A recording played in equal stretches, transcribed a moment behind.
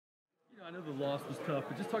I know the loss was tough,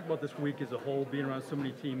 but just talk about this week as a whole, being around so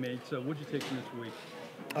many teammates. So what'd you take from this week?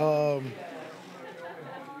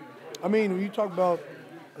 I mean, when you talk about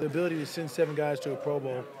the ability to send 7 guys to a Pro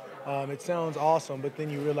Bowl, it sounds awesome, but then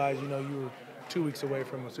you realize, you were 2 weeks away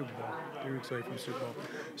from a Super Bowl, 3 weeks away from a Super Bowl.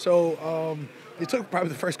 So it took probably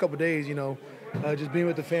the first couple of days, just being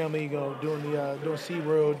with the family, doing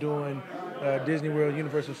SeaWorld, doing Disney World,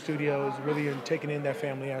 Universal Studios, really taking in that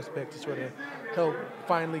family aspect to sort of help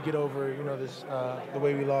finally get over, this the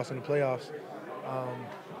way we lost in the playoffs.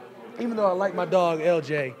 Even though I like my dog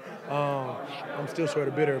LJ, I'm still sort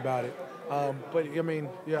of bitter about it. But I mean,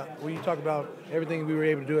 yeah, when you talk about everything we were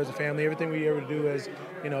able to do as a family, everything we were able to do as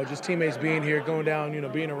just teammates being here, going down,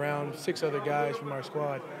 being around 6 other guys from our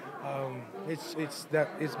squad,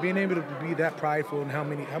 it's being able to be that prideful and how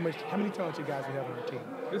many talented guys we have on our team.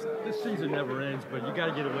 This season never ends, but you got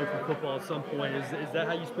to get away from football at some point. Is that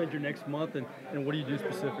how you spend your next month, and what do you do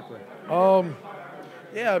specifically?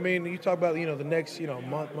 Yeah, I mean, you talk about the next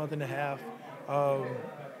month and a half.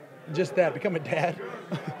 Just that, become a dad.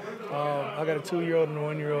 I got a 2-year-old and a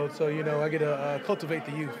 1-year-old, so I get to cultivate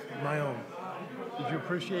the youth, my own. Did you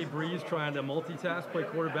appreciate Breeze trying to multitask, play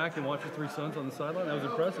quarterback, and watch your 3 sons on the sideline? That was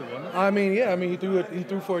impressive, wasn't it? I mean, yeah, he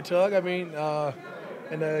threw for a tug. I mean,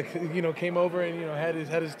 came over and had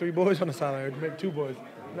his 3 boys on the sideline, or maybe 2 boys.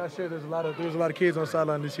 I'm not sure. There was a lot of kids on the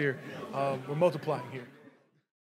sideline this year. We're multiplying here.